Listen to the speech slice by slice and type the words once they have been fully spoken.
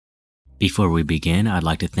Before we begin, I'd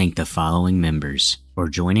like to thank the following members for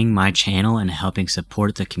joining my channel and helping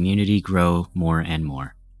support the community grow more and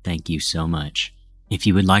more. Thank you so much. If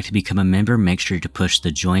you would like to become a member, make sure to push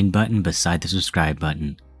the join button beside the subscribe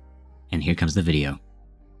button. And here comes the video.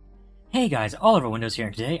 Hey guys, Oliver Windows here,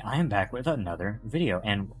 and today I am back with another video.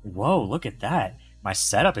 And whoa, look at that. My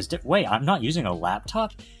setup is different. Wait, I'm not using a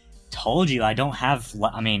laptop? Told you I don't have,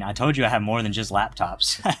 I told you I have more than just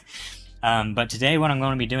laptops. But today what I'm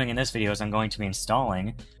going to be doing in this video is I'm going to be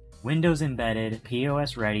installing Windows Embedded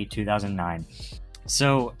POSReady 2009.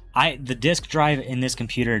 So the disk drive in this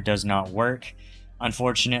computer does not work,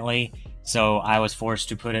 unfortunately, so I was forced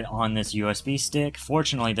to put it on this USB stick.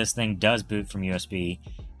 Fortunately, this thing does boot from USB.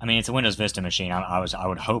 I mean, it's a Windows Vista machine. I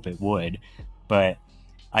would hope it would, but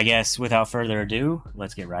I guess without further ado,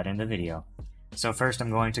 let's get right into the video. So first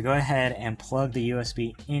I'm going to go ahead and plug the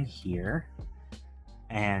USB in here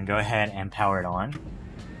and go ahead and power it on.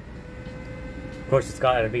 Of course, it's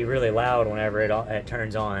got to be really loud whenever it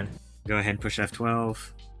turns on. Go ahead and push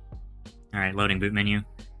F12. Alright, loading boot menu.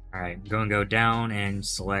 Alright, go down and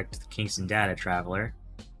select the Kingston Data Traveler.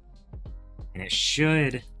 And it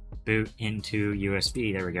should boot into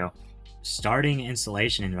USB. There we go. Starting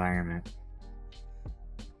installation environment.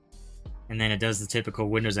 And then it does the typical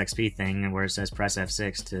Windows XP thing where it says press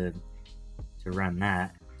F6 to run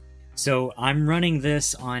that. So I'm running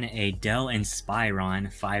this on a Dell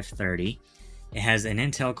Inspiron 530. It has an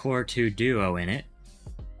Intel Core 2 Duo in it.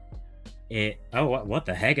 Oh, what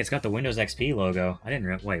the heck? It's got the Windows XP logo. I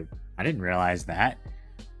didn't realize that.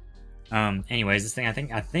 Anyways, this thing,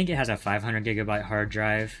 I think it has a 500 gigabyte hard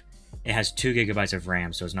drive. It has 2 gigabytes of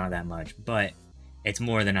RAM, so it's not that much, but it's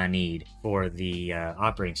more than I need for the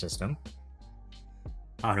operating system.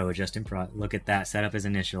 Auto adjust in pro. Look at that. Setup is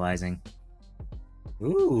initializing.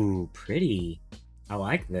 Ooh, pretty. I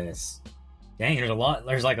like this. Dang,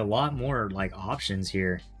 there's like a lot more like options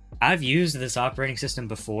here. I've used this operating system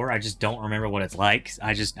before. I just don't remember what it's like.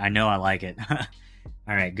 I know I like it.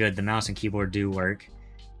 Alright, good. The mouse and keyboard do work.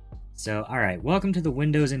 So, alright, welcome to the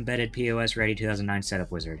Windows Embedded POSReady 2009 Setup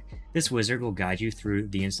Wizard. This wizard will guide you through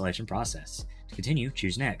the installation process. To continue,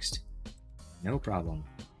 choose Next. No problem.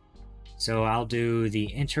 So I'll do the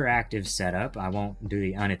interactive setup. I won't do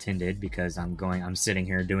the unattended because I'm sitting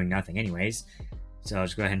here doing nothing anyways. So I'll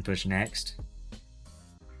just go ahead and push Next.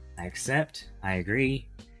 I accept. I agree.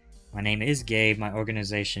 My name is Gabe. My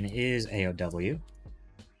organization is AOW.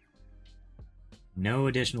 No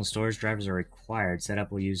additional storage drivers are required.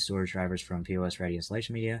 Setup will use storage drivers from POSReady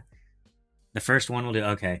installation media. The first one will do.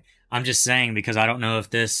 Okay. I'm just saying because I don't know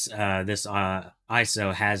if this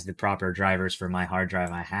ISO has the proper drivers for my hard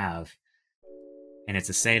drive I have. And it's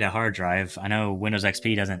a SATA hard drive. I know Windows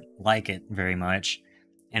XP doesn't like it very much.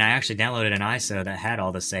 And I actually downloaded an ISO that had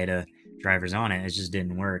all the SATA drivers on it. It just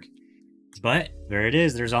didn't work. But there it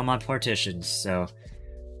is. There's all my partitions. So,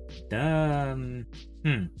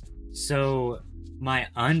 So my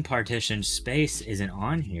unpartitioned space isn't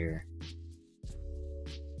on here.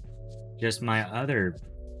 Just my other.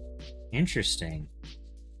 Interesting.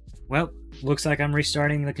 Well, looks like I'm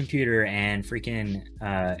restarting the computer and freaking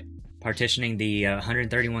partitioning the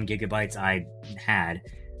 131 gigabytes I had.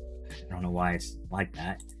 I don't know why it's like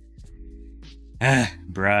that.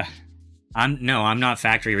 Bruh. I'm not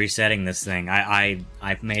factory resetting this thing.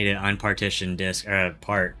 I've made an unpartitioned disk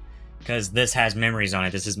part because this has memories on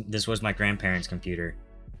it. This was my grandparents' computer,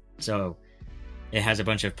 so it has a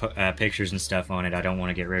bunch of pictures and stuff on it. I don't want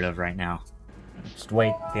to get rid of right now. Just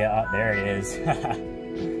wait. Yeah, there it is.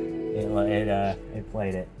 it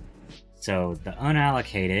played it. So the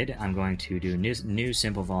unallocated, I'm going to do new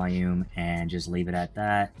simple volume and just leave it at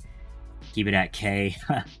that. Keep it at K.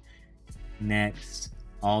 Next.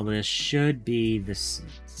 All this should be the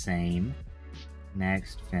same.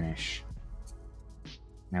 Next, finish.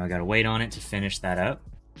 Now we gotta wait on it to finish that up.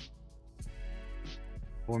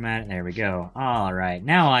 Format, there we go. Alright,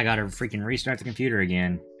 now I gotta freaking restart the computer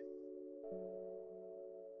again.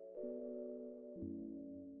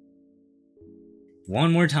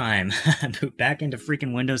 One more time. Boot back into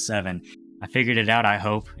freaking Windows 7. I figured it out, I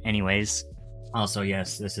hope. Anyways. Also,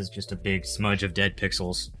 yes, this is just a big smudge of dead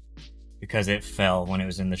pixels. Because it fell when it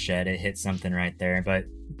was in the shed. It hit something right there, but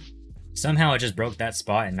somehow it just broke that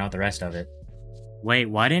spot and not the rest of it. Wait,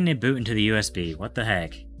 why didn't it boot into the USB? What the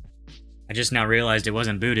heck? I just now realized it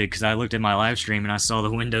wasn't booted because I looked at my live stream and I saw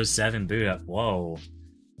the Windows 7 boot up. Whoa.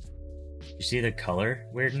 You see the color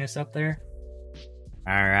weirdness up there?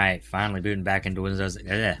 Alright, finally booting back into Windows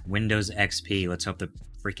XP. Let's hope the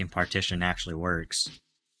freaking partition actually works.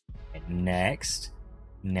 Next.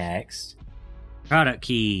 Product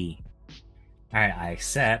key. Alright, I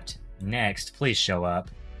accept. Next, please show up.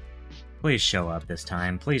 Please show up this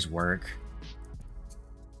time. Please work.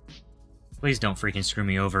 Please don't freaking screw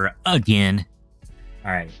me over again.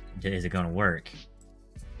 Alright, is it gonna work?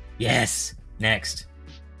 Yes! Next.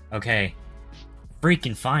 Okay.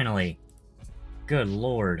 Freaking finally. Good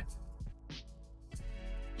lord.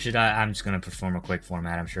 I'm just gonna perform a quick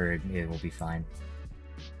format. I'm sure it will be fine.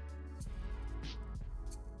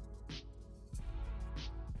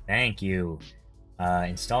 Thank you.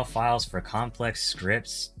 Install files for complex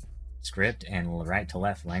script and right to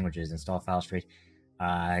left languages. Install files for...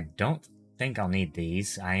 I don't think I'll need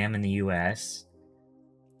these. I am in the US.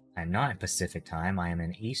 I'm not in Pacific time. I am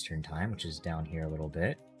in Eastern time, which is down here a little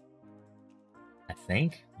bit. I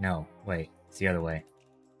think? No, wait. It's the other way.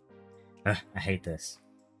 Ugh, I hate this.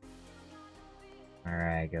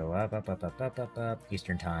 Alright, go up.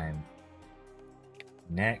 Eastern time.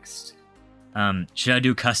 Next. Should I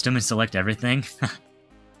do custom and select everything?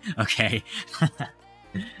 Okay.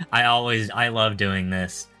 I love doing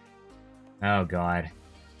this. Oh god.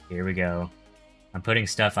 Here we go. I'm putting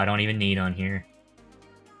stuff I don't even need on here.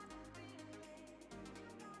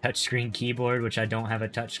 Touchscreen keyboard, which I don't have a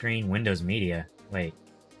touchscreen. Windows Media. Wait.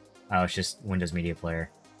 Oh, it's just Windows Media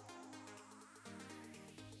Player.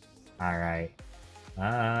 Alright.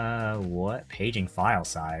 What? Paging file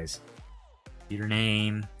size. Computer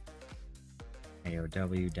name.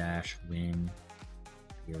 AOW-Win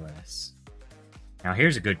POS. Now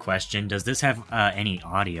here's a good question. Does this have any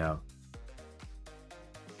audio?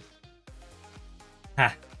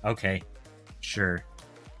 Ha, okay. Sure.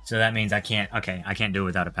 So that means I can't, okay, I can't do it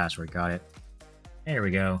without a password. Got it. There we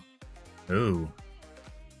go. Ooh.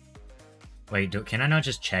 Wait, can I not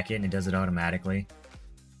just check it and it does it automatically?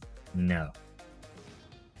 No.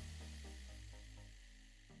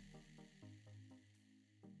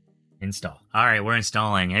 Install. Alright, we're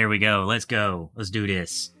installing. Here we go. Let's go. Let's do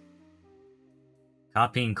this.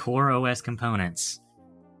 Copying core OS components.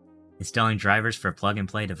 Installing drivers for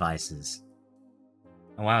plug-and-play devices.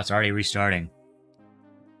 Oh wow, it's already restarting.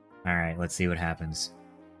 Alright, let's see what happens.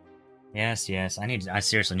 Yes, yes. I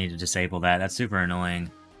seriously need to disable that. That's super annoying.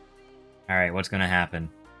 Alright, what's gonna happen?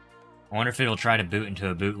 I wonder if it'll try to boot into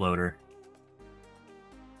a bootloader.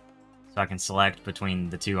 So I can select between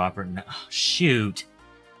the two operating... Oh, shoot!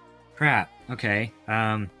 Crap. Okay.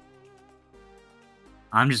 I'm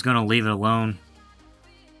just gonna leave it alone.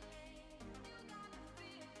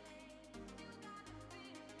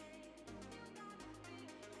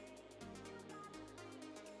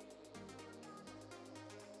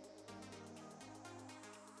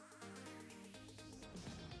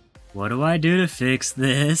 What do I do to fix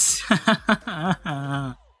this? Why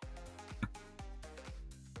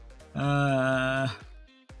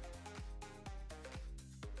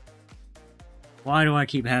do I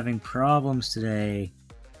keep having problems today?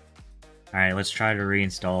 Alright, let's try to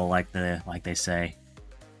reinstall like they say.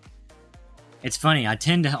 It's funny, I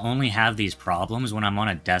tend to only have these problems when I'm on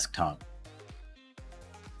a desktop.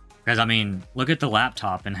 Because, I mean, look at the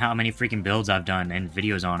laptop and how many freaking builds I've done and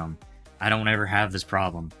videos on them. I don't ever have this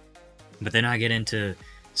problem. But then I get into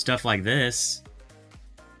stuff like this.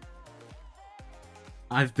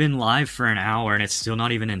 I've been live for an hour and it's still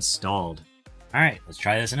not even installed. Alright, let's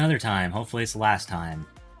try this another time. Hopefully it's the last time.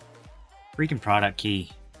 Freaking product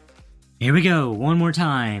key. Here we go, one more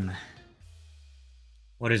time.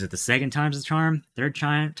 What is it, the second time's the charm? Third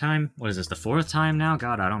time? What is this, the fourth time now?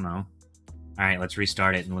 God, I don't know. Alright, let's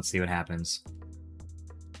restart it and let's see what happens.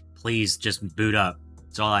 Please, just boot up.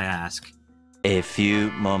 That's all I ask. A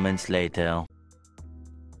few moments later.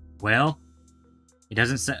 Well, it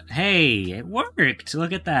doesn't say... Hey, it worked!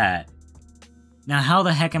 Look at that. Now, how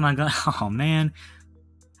the heck am I gonna... Oh, man.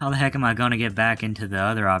 How the heck am I gonna get back into the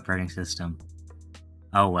other operating system?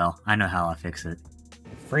 Oh, well. I know how I'll fix it.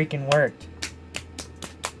 It freaking worked.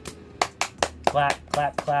 Clap,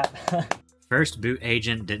 clap, clap. First boot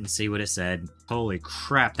agent didn't see what it said. Holy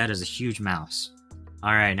crap, that is a huge mouse.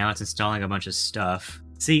 Alright, now it's installing a bunch of stuff.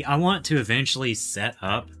 See, I want to eventually set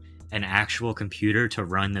up an actual computer to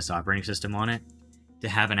run this operating system on it. To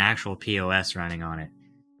have an actual POS running on it.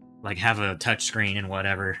 Like, have a touchscreen and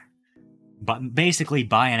whatever. But basically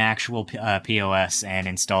buy an actual POS and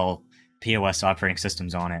install POS operating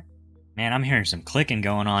systems on it. Man, I'm hearing some clicking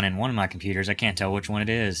going on in one of my computers. I can't tell which one it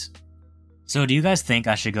is. So do you guys think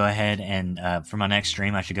I should go ahead and, for my next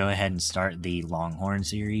stream, I should go ahead and start the Longhorn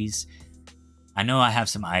series? I know I have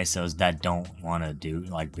some ISOs that don't want to do,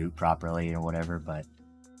 like, boot properly or whatever, but...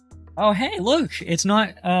 Oh, hey, look! It's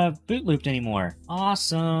not, boot looped anymore.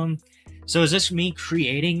 Awesome! So is this me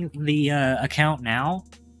creating the, account now?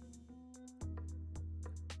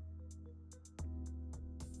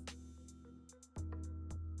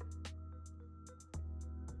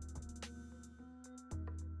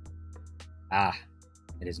 Ah,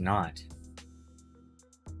 it is not.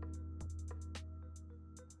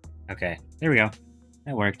 Okay, there we go.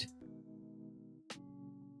 That worked.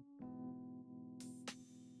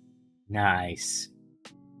 Nice.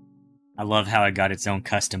 I love how it got its own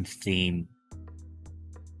custom theme.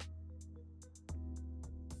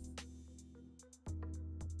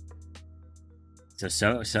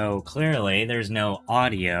 So clearly there's no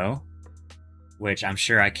audio, which I'm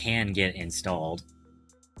sure I can get installed.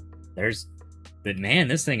 But man,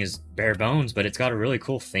 this thing is bare bones, but it's got a really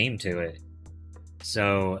cool theme to it.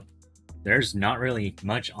 So there's not really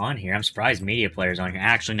much on here. I'm surprised media player's on here.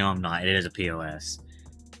 Actually, no, I'm not. It is a POS.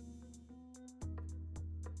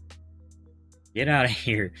 Get out of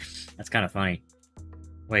here. That's kind of funny.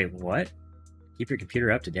 Wait, what? Keep your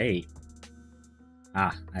computer up to date.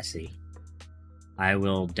 Ah, I see. I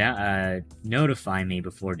will notify me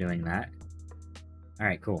before doing that.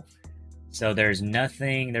 Alright, cool. So there's no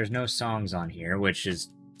songs on here, which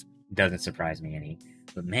doesn't surprise me any.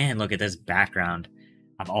 But man, look at this background.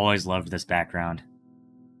 I've always loved this background.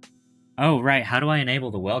 Oh, right, how do I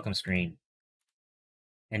enable the welcome screen?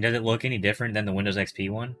 And does it look any different than the Windows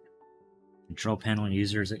XP one? Control panel and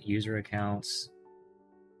user accounts.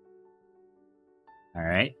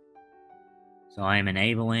 Alright. So I am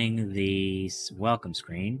enabling the welcome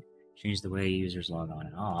screen. Change the way users log on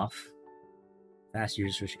and off. Fast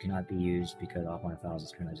user switch cannot be used because offline files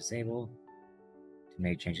is currently disabled. To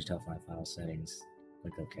make changes to offline file settings,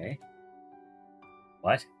 click OK.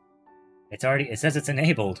 What? It says it's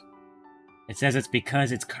enabled. It says it's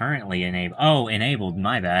because it's currently enabled. Oh, enabled,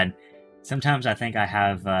 my bad. Sometimes I think I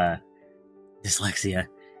have dyslexia.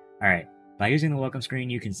 Alright. By using the welcome screen,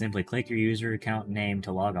 you can simply click your user account name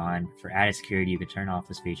to log on. For added security, you can turn off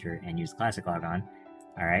this feature and use classic logon.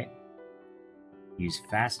 Alright. Use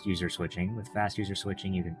fast user switching. With fast user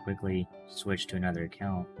switching, you can quickly switch to another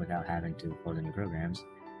account without having to upload any programs.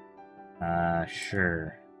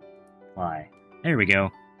 Sure. Apply. There we go.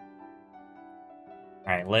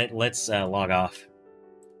 Alright, let's log off.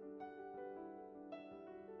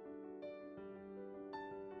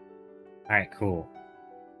 Alright, cool.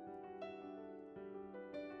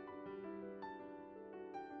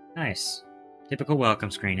 Nice. Typical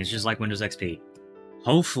welcome screen. It's just like Windows XP.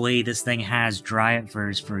 Hopefully this thing has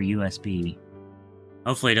drivers for USB.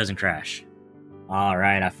 Hopefully it doesn't crash.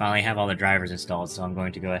 Alright, I finally have all the drivers installed, so I'm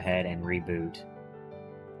going to go ahead and reboot.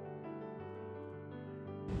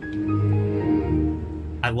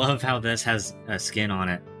 I love how this has a skin on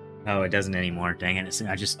it. Oh, it doesn't anymore. Dang it.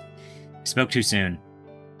 I just spoke too soon.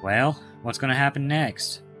 Well, what's going to happen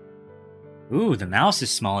next? Ooh, the mouse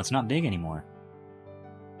is small. It's not big anymore.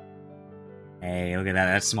 Hey, look at that.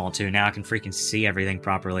 That's small too. Now I can freaking see everything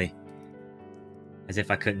properly. As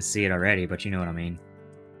if I couldn't see it already, but you know what I mean.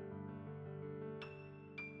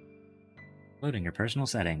 Loading your personal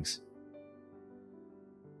settings.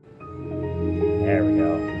 There we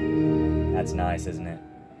go. That's nice, isn't it?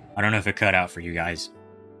 I don't know if it cut out for you guys,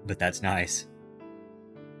 but that's nice.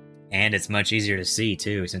 And it's much easier to see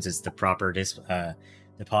too, since it's the proper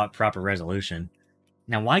proper resolution.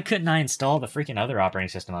 Now, why couldn't I install the freaking other operating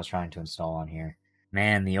system I was trying to install on here?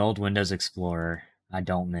 Man, the old Windows Explorer. I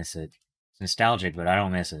don't miss it. It's nostalgic, but I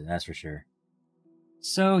don't miss it, that's for sure.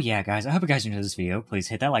 So, yeah, guys, I hope you guys enjoyed this video. Please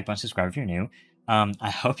hit that like button, subscribe if you're new. I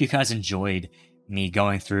hope you guys enjoyed me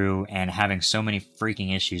going through and having so many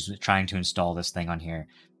freaking issues with trying to install this thing on here.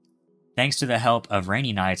 Thanks to the help of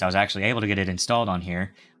Rainy Nights, I was actually able to get it installed on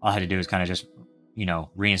here. All I had to do is kind of just, you know,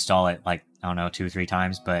 reinstall it like, I don't know, 2 or 3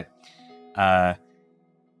 times, but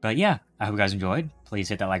yeah, I hope you guys enjoyed. Please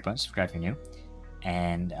hit that like button, subscribe if you're new.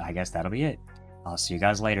 And I guess that'll be it. I'll see you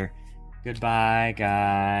guys later. Goodbye,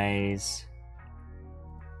 guys.